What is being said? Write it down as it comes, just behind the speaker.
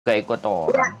Gak ikut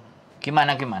orang.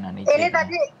 Gimana nih? Ini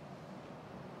tadi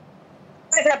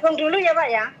gabung dulu ya Pak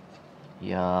ya?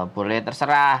 Ya boleh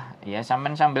terserah. Ya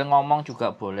sambil ngomong juga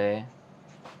boleh.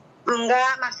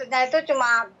 Enggak, maksudnya itu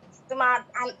cuma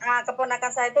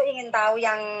keponakan saya itu ingin tahu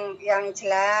yang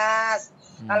jelas.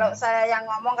 Kalau saya yang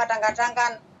ngomong kadang-kadang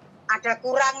kan ada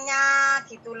kurangnya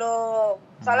gitu loh.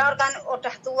 Soalnya kan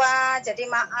udah tua, jadi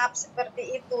maaf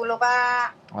seperti itu loh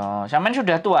Pak. Oh, sampean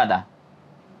sudah tua dah?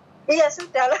 Iya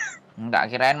sudah lah.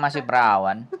 Enggak, kirain masih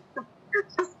perawan.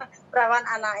 Perawan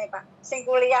anaknya Pak. Sing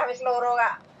kuliah wis loro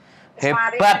Kak.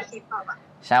 Hebat.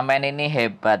 Sampean ini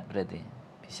hebat berarti.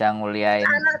 Bisa nguliahin.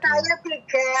 Anak saya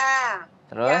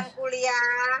 3. Terus? Yang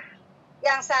kuliah,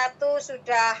 yang 1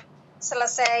 sudah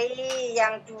selesai,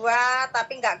 yang 2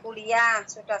 tapi nggak kuliah,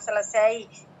 sudah selesai.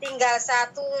 Tinggal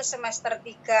 1 semester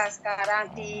 3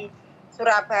 sekarang di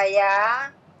Surabaya.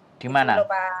 Di mana?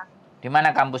 Di mana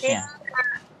kampusnya?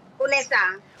 Di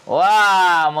Unesa.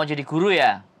 Wah, mau jadi guru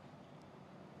ya?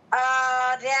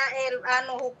 Dia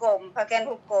hukum, bagian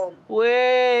hukum.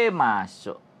 Weh,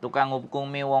 masuk. Tukang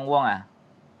hukumi wong-wong ah.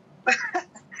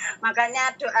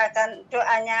 Makanya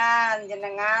doanya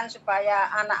jenengan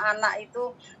supaya anak-anak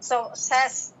itu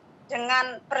sukses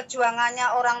dengan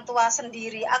perjuangannya orang tua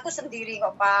sendiri. Aku sendiri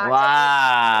kok Pak.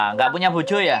 Wah, nggak punya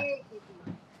bojo ya?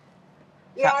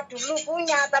 Ya dulu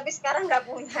punya, tapi sekarang nggak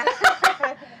punya.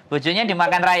 Bojonya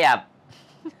dimakan rayap.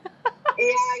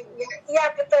 Iya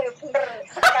betul, bener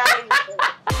sekali.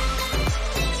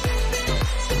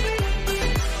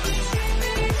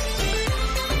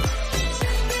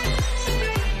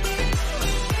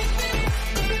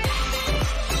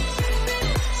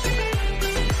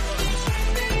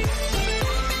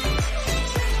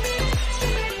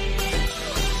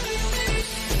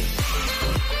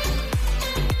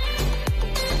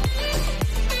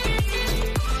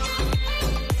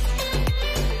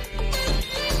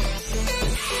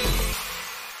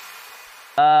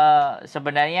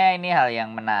 Sebenarnya ini hal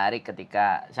yang menarik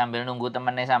ketika sambil nunggu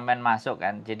temennya sampean masuk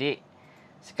kan. Jadi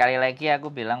sekali lagi aku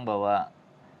bilang bahwa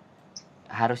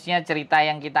harusnya cerita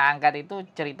yang kita angkat itu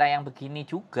cerita yang begini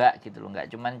juga gitu loh. Nggak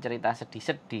cuma cerita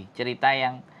sedih-sedih. Cerita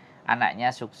yang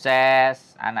anaknya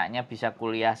sukses, anaknya bisa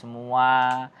kuliah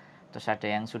semua. Terus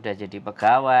ada yang sudah jadi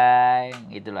pegawai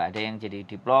gitu loh. Ada yang jadi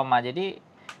diploma. Jadi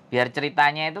biar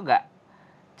ceritanya itu nggak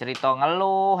cerita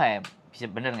ngeluh.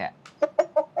 Bisa bener nggak?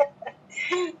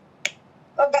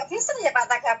 Kok nggak bisa ya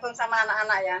Pak gabung sama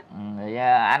anak-anak ya?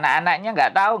 Ya anak-anaknya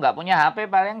nggak tahu, nggak punya HP,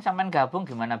 paling sampean gabung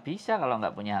gimana bisa kalau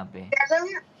nggak punya HP?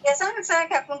 Biasanya saya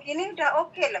gabung gini udah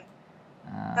oke loh.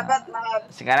 Dapat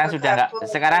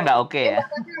sekarang nggak oke ya?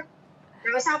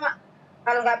 Nggak usah Pak.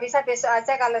 Kalau nggak bisa besok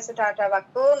aja, kalau sudah ada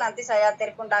waktu nanti saya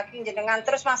telepon lagi jenengan.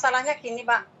 Terus masalahnya gini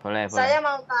Pak. Boleh. Saya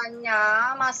mau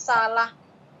tanya masalah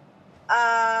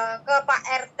ke Pak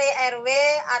RT RW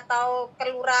atau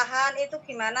kelurahan itu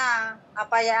gimana?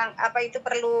 Apa itu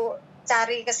perlu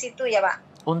cari ke situ ya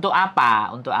Pak? Untuk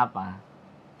apa?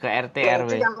 Ke RT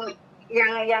RW?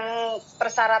 Yang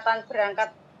persyaratan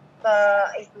berangkat ke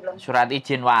itu loh. Surat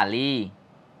izin wali.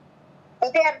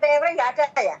 Nanti RT RW nggak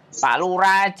ada ya? Pak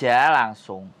Lurah aja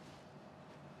langsung.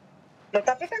 Loh,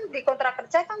 tapi kan di kontrak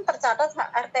kerja kan tercatat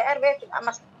RT RW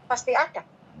pasti ada.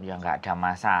 Ya nggak ada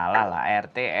masalah lah,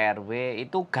 RT RW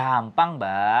itu gampang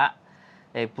Mbak.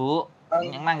 Bu,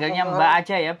 manggilnya Mbak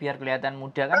aja ya biar kelihatan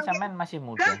muda kan, sampean masih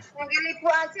muda. Manggil Ibu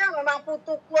aja, memang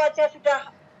putuku aja sudah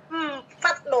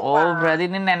 4 loh Pak. Oh berarti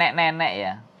ini nenek-nenek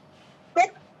ya?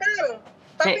 Betul.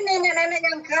 Tapi nenek-nenek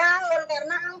yang gaul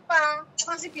karena apa?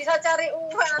 Masih bisa cari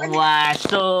uang.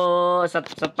 Waduh,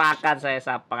 sepakat saya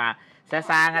Sapra. Saya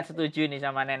sangat setuju nih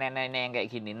sama nenek-nenek yang kayak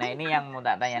gini. Nah ini yang mau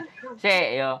tak tanya.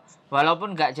 Yo,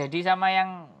 walaupun nggak jadi sama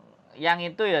yang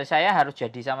itu ya, saya harus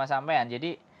jadi sama sampean.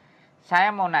 Jadi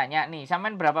saya mau nanya nih,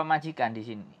 sampean berapa majikan di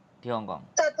sini di Hongkong?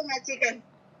 1 majikan.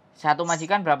 1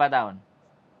 majikan berapa tahun?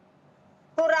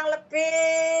 Kurang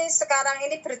lebih sekarang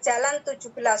ini berjalan 17.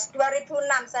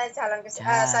 2006 saya jalan ke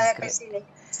saya ke sini.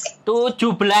 17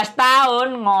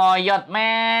 tahun ngoyot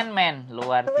men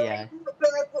luar biasa.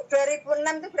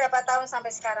 2006 itu berapa tahun sampai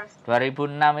sekarang?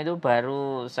 2006 itu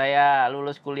baru saya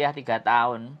lulus kuliah 3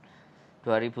 tahun.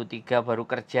 2003 baru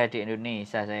kerja di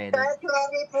Indonesia saya itu.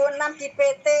 2006 di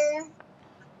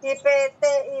PT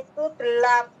itu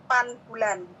 8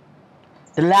 bulan.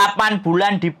 8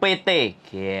 bulan di PT,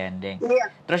 gendeng. Iya.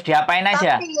 Terus diapain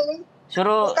aja?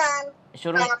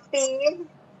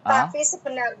 Tapi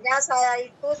sebenarnya saya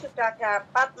itu sudah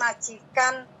dapat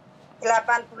majikan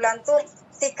 8 bulan tuh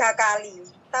 3 kali.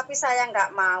 Tapi saya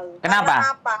nggak mau. Kenapa?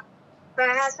 Karena apa?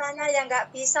 Bahasanya yang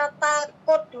nggak bisa,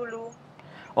 takut dulu.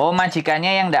 Oh,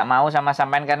 majikannya yang nggak mau sama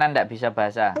sampean karena nggak bisa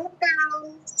bahasa? Bukan.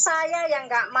 saya yang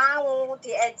nggak mau di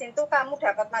agent tuh kamu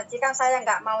dapat majikan, saya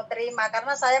nggak mau terima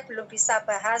karena saya belum bisa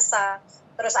bahasa.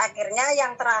 Terus akhirnya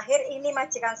yang terakhir ini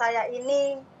majikan saya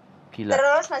ini. Gila.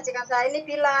 Terus majikan saya ini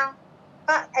bilang,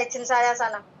 Pak, agent saya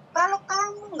sana, kalau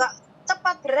kamu nggak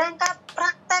cepat berangkat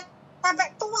praktek sampai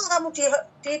tua kamu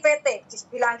di PT,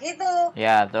 bilang gitu.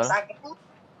 Ya, betul. Terus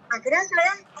akhirnya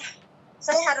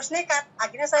saya harus nekat.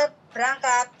 Akhirnya saya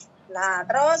berangkat. Nah,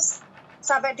 terus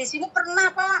sampai di sini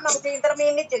pernah Pak mau di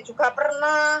interminit ya juga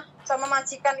pernah sama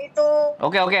majikan itu.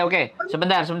 Oke.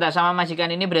 Sebentar sama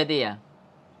majikan ini berarti ya?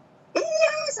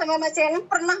 Iya, sama majikan ini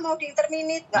pernah mau di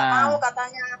interminit, nggak mau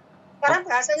katanya. Karena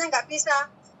bahasanya nggak bisa.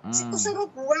 Suruh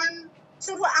buang,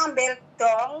 suruh ambil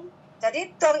dong.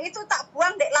 Jadi dong itu tak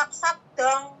buang dek lapsap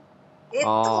dong.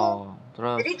 Itu.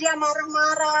 Terus. Jadi dia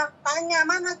marah-marah, tanya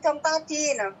mana dong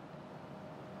tadi. Nah.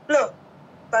 Loh,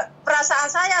 perasaan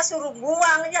saya suruh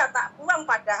buang ya tak buang,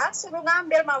 padahal suruh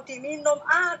ngambil mau diminum.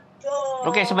 Aduh.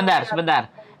 Oke, sebentar.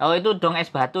 Oh, itu dong es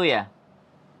batu ya?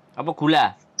 Apa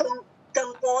gula?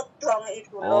 Dong podong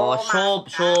itu loh. Sup.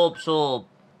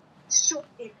 Sup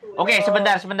itu. Oke,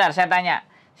 sebentar saya tanya.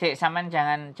 Sampean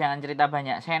jangan cerita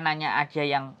banyak. Saya nanya aja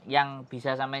yang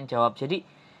bisa sampean jawab. Jadi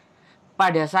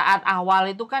pada saat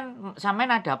awal itu kan sampean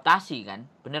adaptasi kan?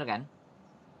 Bener kan?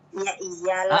 Ya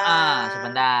iyalah.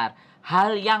 Sebentar.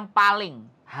 Hal yang paling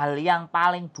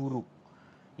buruk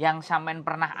yang sampean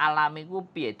pernah alami ku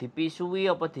piye? Dipisui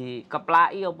apa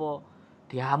dikeplaki apa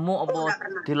dihamuk apa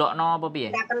dilokno apa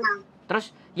piye? Enggak pernah. Terus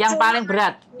yang paling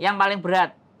berat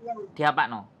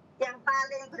diapakno? Yang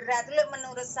paling berat itu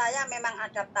menurut saya memang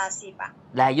adaptasi,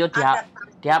 Pak. Lah yo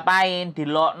diapain?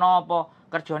 Dilokno apa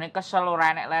kerjane kesel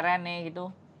ora enek lerene gitu?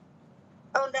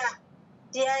 Oh enggak.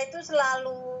 Dia itu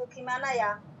selalu gimana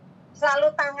ya?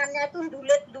 Selalu tangannya itu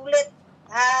dulet-dulet,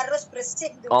 harus bersih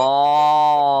dulet.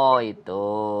 Oh,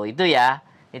 itu ya.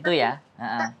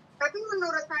 Tapi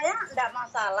menurut saya enggak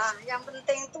masalah. Yang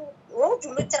penting tuh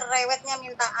dulu cerewetnya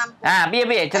minta ampun. Nah,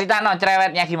 piye ceritano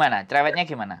cerewetnya gimana?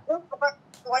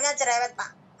 Pokoknya cerewet, Pak.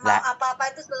 Mau apa-apa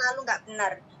itu selalu nggak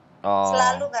benar.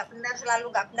 Selalu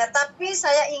nggak benar. Tapi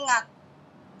saya ingat,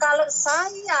 kalau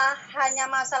saya hanya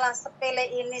masalah sepele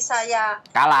ini saya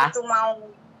kalah. Itu mau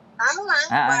kalah,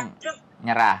 waduh.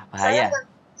 Nyerah, bahaya.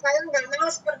 Saya nggak mau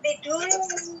seperti dulu,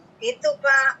 gitu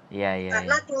Pak. Iya.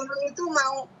 Karena dulu itu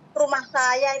mau rumah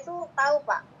saya itu tahu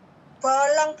Pak,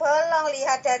 bolong-bolong,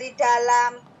 lihat dari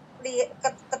dalam,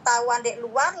 ketahuan di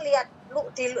luar, lihat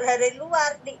dari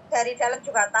luar, dari dalam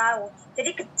juga tahu.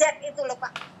 Jadi gejek itu loh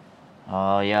Pak.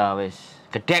 Oh ya wis,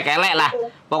 gede kelek lah.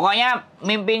 Pokoknya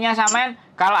mimpinya sampean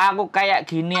kalau aku kayak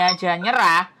gini aja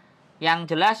nyerah, yang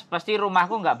jelas pasti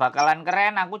rumahku nggak bakalan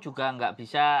keren, aku juga nggak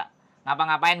bisa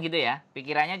ngapa-ngapain gitu ya.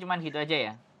 Pikirannya cuma gitu aja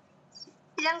ya.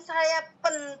 Yang saya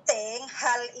penting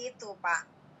hal itu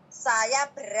Pak. Saya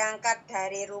berangkat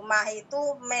dari rumah itu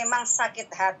memang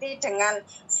sakit hati dengan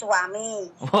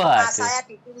suami.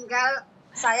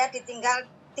 Saya ditinggal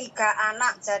 3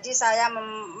 anak, jadi saya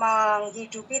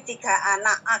menghidupi 3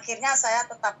 anak. Akhirnya saya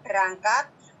tetap berangkat.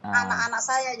 Anak-anak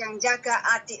saya yang jaga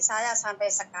adik saya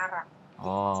sampai sekarang.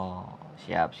 Oh,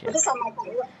 siap. Itu sama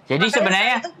saya. Jadi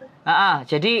sebenarnya,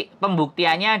 jadi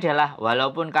pembuktiannya adalah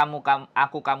walaupun kamu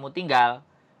tinggal,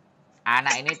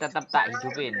 anak ini tetap tak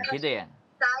hidupin, gitu ya?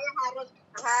 Saya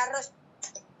harus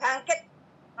bangkit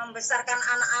membesarkan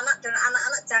anak-anak, dan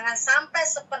anak-anak jangan sampai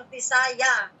seperti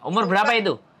saya. Umur berapa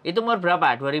itu? Itu umur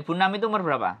berapa? 2006 itu umur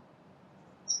berapa?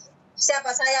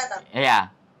 Siapa saya toh? Iya.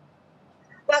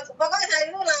 Pokoknya saya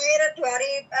itu lahir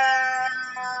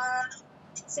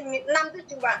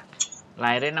 67 Pak.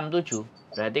 Lahirnya 67.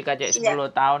 Berarti kacek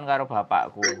 10 tahun karo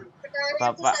bapakku. Sekarang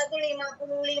Bapak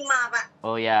 155 Pak.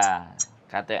 Oh ya,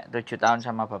 kacek 7 tahun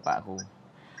sama bapakku.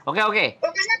 Oke.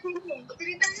 Pokoknya gini,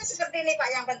 ceritanya seperti ini Pak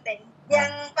yang penting.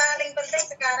 Yang paling penting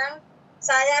sekarang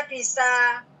saya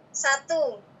bisa 1,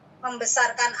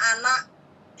 membesarkan anak.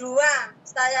 2,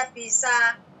 saya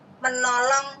bisa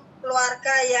menolong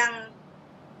keluarga yang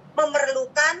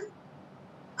memerlukan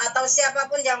atau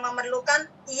siapapun yang memerlukan.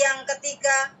 Yang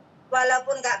ketiga,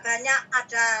 walaupun nggak banyak,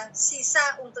 ada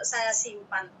sisa untuk saya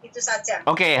simpan. Itu saja.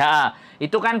 Oke,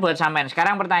 itu kan buat sampean.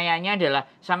 Sekarang pertanyaannya adalah,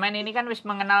 sampean ini kan wis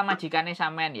mengenal majikannya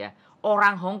sampean ya.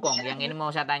 Orang Hongkong, yang ini mau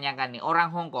saya tanyakan nih.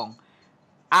 Orang Hongkong,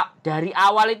 dari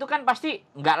awal itu kan pasti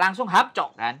nggak langsung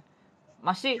hapcok kan?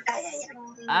 Masih.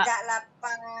 Nggak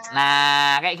lapang.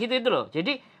 Nah, kayak gitu itu loh.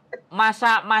 Jadi,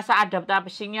 masa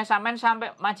adaptasinya sampean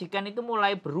sampai majikan itu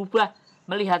mulai berubah,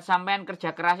 melihat sampean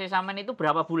kerja kerasnya sampean itu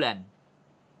berapa bulan?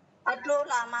 Aduh,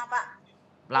 lama Pak.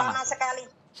 Lama sekali.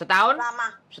 Setahun?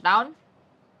 Lama. Setahun?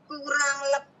 Kurang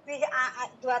lebih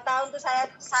 2 tahun tuh saya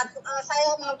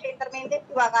mau di interminit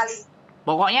 2 kali.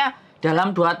 Pokoknya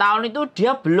dalam 2 tahun itu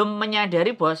dia belum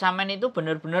menyadari bahwa sampean itu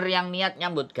benar-benar yang niat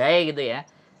nyambut gawe gitu ya.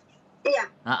 Iya.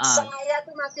 Saya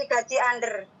tuh masih gaji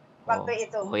under waktu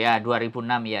itu. Oh ya, 2006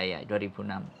 ya,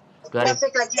 2006. Masih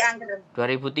gaji under.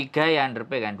 2003 ya under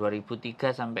P kan,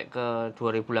 2003 sampai ke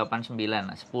 2008 9,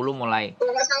 10 mulai.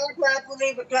 Saya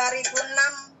 2006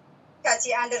 gaji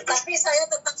under, tapi saya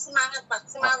tetap semangat, Pak.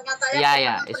 Semangat saya.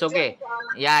 Ya, it's okay.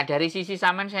 Ya, dari sisi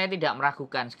sampean saya tidak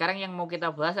meragukan. Sekarang yang mau kita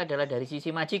bahas adalah dari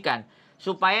sisi majikan.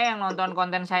 Supaya yang nonton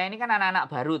konten saya ini kan anak-anak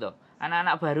baru toh.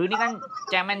 Anak-anak baru ini kan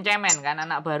cemen-cemen kan.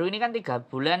 Anak baru ini kan 3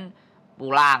 bulan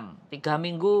pulang, 3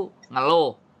 minggu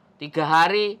ngeluh, 3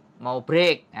 hari mau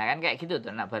break. Nah, kan kayak gitu tuh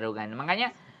anak baru kan.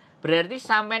 Makanya berarti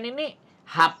sampean ini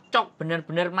hapcok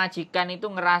bener-bener majikan itu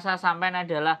ngerasa sampean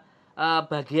adalah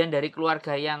bagian dari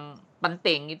keluarga yang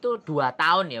penting itu 2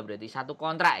 tahun ya berarti, 1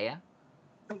 kontrak ya?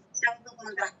 1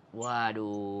 kontrak.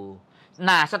 Waduh.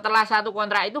 Nah, setelah 1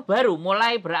 kontrak itu baru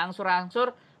mulai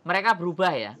berangsur-angsur mereka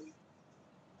berubah ya?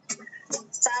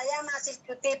 Saya masih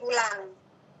cuti pulang.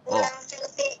 Pulang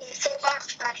cuti itu Pak,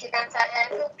 majikan saya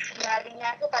itu harinya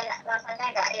itu kayak rasanya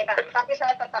nggak enak. Tapi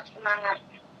saya tetap semangat.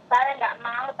 Saya nggak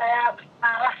mau, saya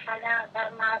malah hanya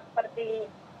karena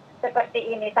seperti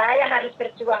ini. Saya harus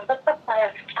berjuang, tetap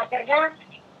saya.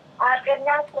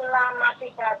 Akhirnya selama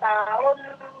 3 tahun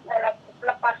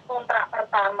lepas kontrak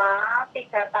pertama 3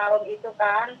 tahun itu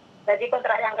kan, jadi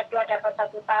kontrak yang kedua dapat 1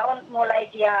 tahun, mulai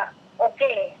dia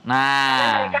oke.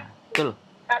 Nah, betul.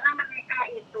 Karena mereka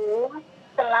itu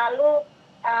selalu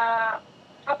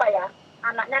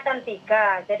anaknya kan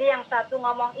 3, jadi yang satu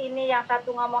ngomong ini, yang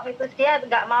satu ngomong itu, dia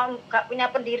nggak punya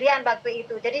pendirian waktu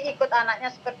itu, jadi ikut anaknya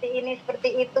seperti ini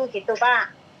seperti itu gitu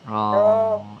Pak.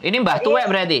 Ini Mbah Tuwek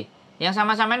berarti? Yang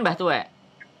sama-samain Mbah Tuwek?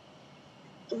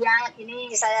 Iya,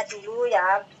 ini saya dulu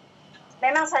ya.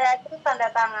 Memang saya itu tanda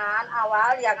tangan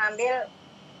awal yang ambil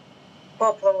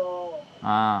Bobo.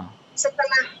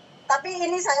 Tapi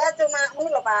ini saya cuma ini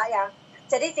loh Pak ya.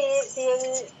 Jadi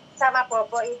sama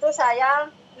Bobo itu saya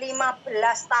 15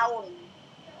 tahun.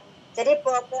 Jadi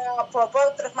Bobo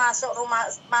terus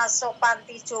masuk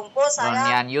panti jompo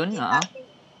saya. Yun,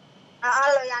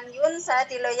 Loyan Yun, saya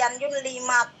di Loyan Yun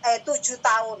 7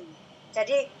 tahun.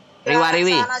 Jadi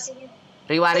Riwariwi.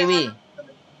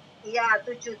 Iya,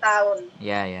 7 tahun.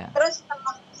 Iya. Terus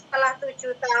setelah 7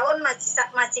 tahun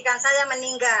majikan saya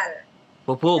meninggal.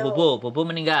 Bobo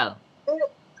meninggal.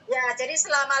 Ya, jadi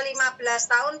selama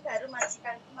 15 tahun baru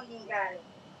majikan meninggal.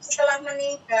 Setelah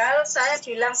meninggal, saya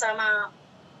bilang sama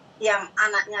yang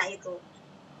anaknya itu,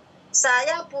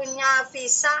 saya punya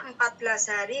visa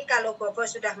 14 hari kalau Bobo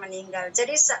sudah meninggal.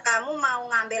 Jadi kamu mau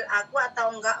ngambil aku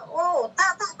atau enggak? Oh,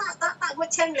 tak,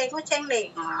 ngoceng leh.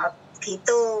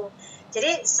 Gitu.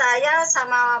 Jadi saya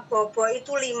sama Bobo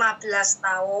itu 15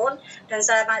 tahun dan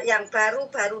saya yang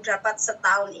baru dapat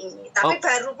setahun ini. Tapi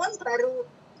baru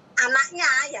anaknya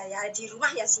ya di rumah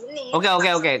ya sini. Oke.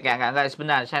 Enggak,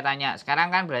 sebentar saya tanya.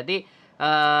 Sekarang kan berarti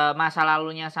masa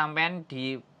lalunya sampean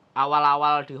di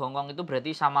awal-awal di Hongkong itu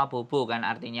berarti sama Bobo kan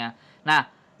artinya. Nah,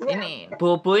 ini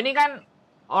Bobo ini kan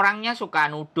orangnya suka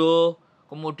nuduh,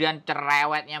 kemudian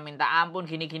cerewetnya minta ampun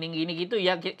gini gitu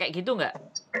ya, kayak gitu enggak?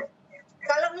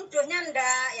 Kalau nuduhnya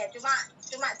enggak, ya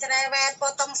cuma cerewet,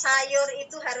 potong sayur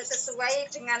itu harus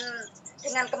sesuai dengan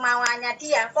kemauannya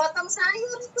dia. Potong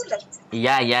sayur itu loh.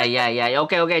 Iya.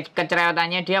 Oke.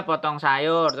 Kecerewetannya dia potong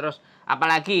sayur, terus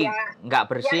apalagi enggak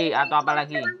bersih atau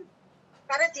apalagi?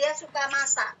 Karena dia suka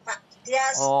masak, Pak. Dia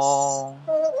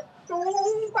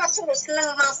seneng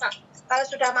masak. Kalau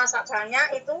sudah masak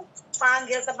banyak itu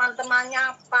panggil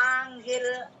teman-temannya, panggil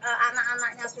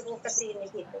anak-anaknya suruh ke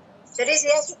sini gitu. Jadi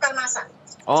dia suka masak.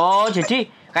 Oh, jadi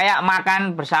kayak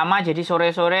makan bersama, jadi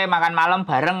sore-sore makan malam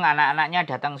bareng anak-anaknya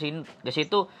datang ke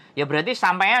situ. Ya berarti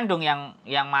sampean dong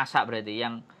yang masak berarti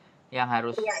yang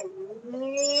harus. Iya.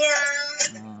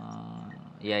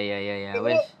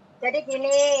 Iya. Jadi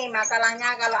gini,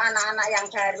 masalahnya kalau anak-anak yang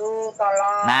baru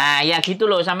tolong. Nah, ya gitu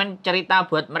loh, sampean cerita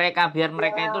buat mereka biar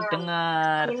mereka itu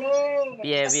dengar. Ini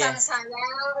pesan saya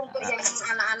untuk yang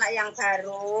anak-anak yang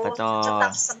baru. Betul. Tetap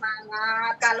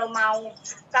semangat.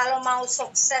 Kalau mau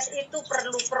sukses itu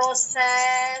perlu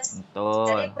proses.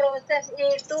 Betul. Jadi proses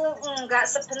itu enggak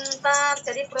sebentar.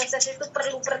 Jadi proses itu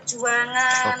perlu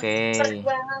perjuangan. Oke.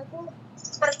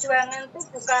 Perjuangan itu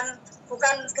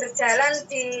bukan berjalan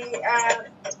di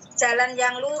jalan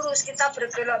yang lurus, kita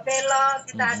berbelok-belok,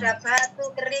 kita ada batu,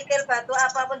 kerikil, batu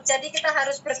apapun. Jadi kita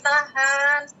harus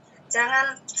bertahan.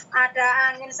 Jangan ada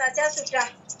angin saja sudah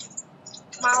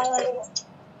mau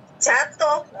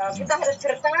jatuh. Kita harus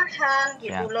bertahan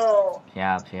gitu loh.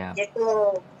 Siap. Gitu.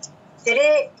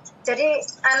 Jadi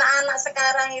anak-anak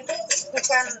sekarang itu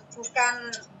bukan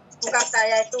bukan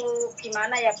saya itu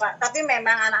gimana ya Pak, tapi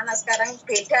memang anak-anak sekarang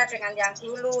beda dengan yang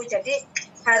dulu, jadi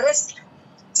harus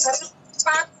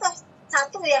patuh.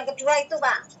 Satu, yang kedua itu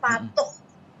Pak, patuh.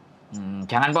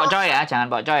 Jangan pokcoy ya, jangan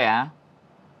pokcoy ya.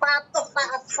 Patuh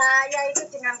Pak, saya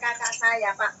itu dengan kakak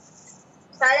saya Pak.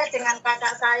 Saya dengan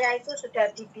kakak saya itu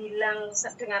sudah dibilang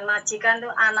dengan majikan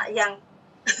tuh anak yang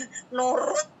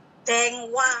nurut,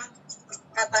 dengwa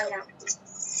katanya.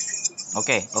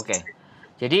 Oke.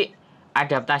 Jadi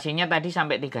adaptasinya tadi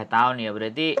sampai 3 tahun ya,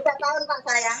 berarti 3 tahun Pak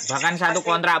saya. bahkan satu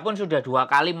kontrak pun sudah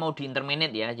 2 kali mau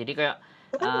diinterminate ya. Jadi kayak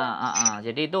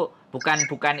jadi itu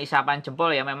bukan isapan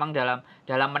jempol ya, memang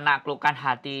dalam menaklukkan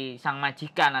hati sang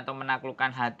majikan atau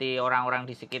menaklukkan hati orang-orang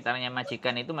di sekitarnya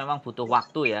majikan itu memang butuh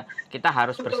waktu ya. Kita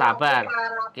harus bersabar,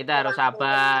 kita harus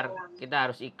sabar,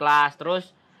 kita harus ikhlas.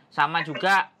 Terus sama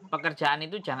juga pekerjaan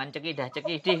itu jangan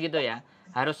cekidah-cekidih gitu ya,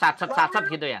 harus satset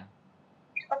gitu ya.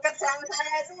 Pekerjaan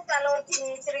saya itu kalau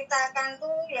diceritakan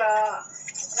tuh ya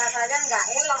rasanya nggak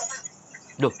elok Pak.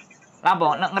 Duh,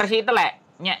 lapo ngersi telek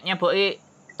nyeboki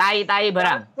tai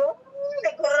barang.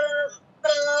 Likur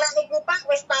telek iku Pak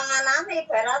wis panganane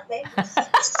ibarate.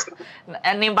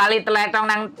 Nimpali teletong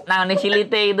nang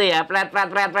silite itu ya, pret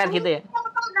gitu ya.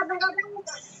 Kadang-kadang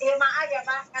ya maaf ya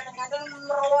Pak, kadang-kadang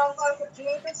merongkol gede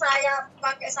itu saya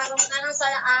pakai sarung tangan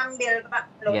saya ambil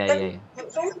Pak. Loh, Iya.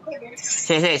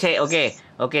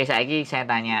 Oke, saiki saya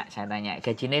tanya.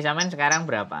 Gajine sampean sekarang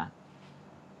berapa?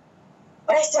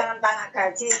 Jangan tanya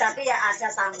gaji, tapi ya ada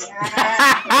sampean.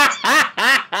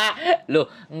 Loh,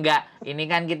 enggak. Ini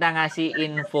kan kita ngasih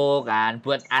info kan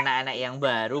buat anak-anak yang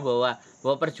baru bahwa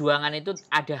perjuangan itu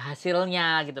ada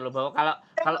hasilnya gitu loh. Bahwa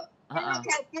kalau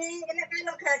gaji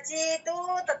itu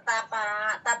tetap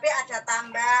Pak, tapi ada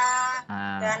tambah.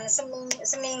 Dan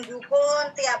seminggu pun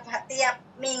tiap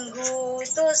minggu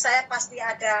itu saya pasti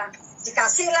ada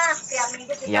dikasih lah tiap minggu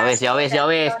dikasih.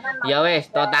 Ya wis,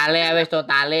 totale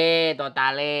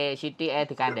Siti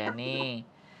dikandani.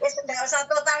 Wis enggak usah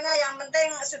totalnya, yang penting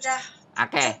sudah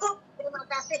Oke. cukup. Terima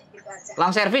kasih gitu aja.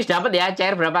 Long service dapat ya,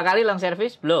 Cair berapa kali long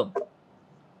service? Belum.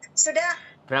 Sudah.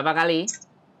 Berapa kali?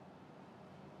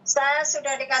 Saya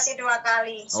sudah dikasih 2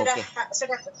 kali. Sudah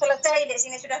selesai di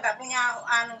sini, sudah nggak punya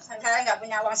saya nggak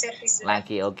punya uang servis.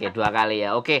 Lagi 2 kali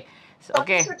ya. Oke.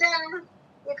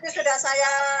 Itu sudah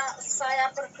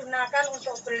saya pergunakan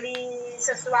untuk beli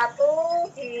sesuatu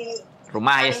di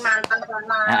rumah ya.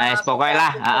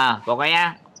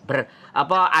 Pokoknya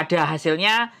ada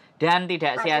hasilnya dan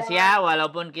tidak sia-sia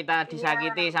walaupun kita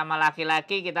disakiti sama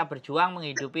laki-laki, kita berjuang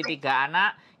menghidupi 3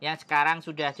 anak yang sekarang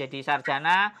sudah jadi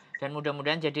sarjana dan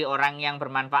mudah-mudahan jadi orang yang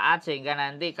bermanfaat sehingga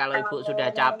nanti kalau ibu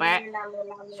sudah capek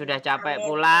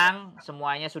pulang,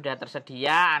 semuanya sudah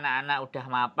tersedia, anak-anak udah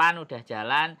mapan, udah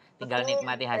jalan, tinggal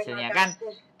nikmati hasilnya kan.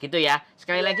 Gitu ya.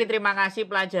 Sekali lagi terima kasih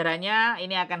pelajarannya.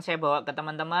 Ini akan saya bawa ke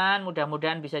teman-teman,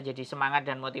 mudah-mudahan bisa jadi semangat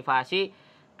dan motivasi.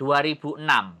 2006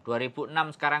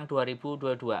 sekarang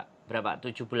 2022. Berapa?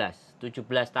 17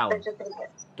 tahun.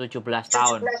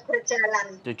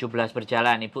 17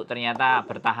 berjalan. Ibu ternyata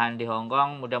bertahan di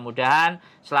Hongkong. Mudah-mudahan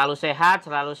selalu sehat,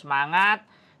 selalu semangat,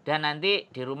 dan nanti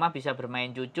di rumah bisa bermain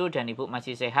cucu dan ibu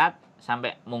masih sehat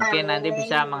sampai mungkin nanti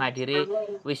bisa menghadiri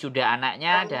wisuda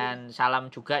anaknya. Dan salam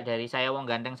juga dari saya wong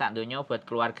ganteng sak donya buat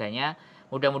keluarganya.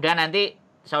 Mudah-mudahan nanti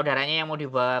saudaranya yang mau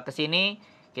dibawa ke sini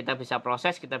kita bisa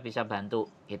proses, kita bisa bantu.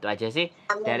 Itu aja sih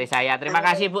dari saya. Terima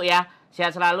kasih Bu ya.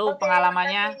 Sehat selalu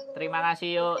pengalamannya. Terima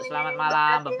kasih yuk. Selamat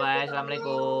malam. Bye-bye.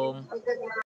 Assalamualaikum.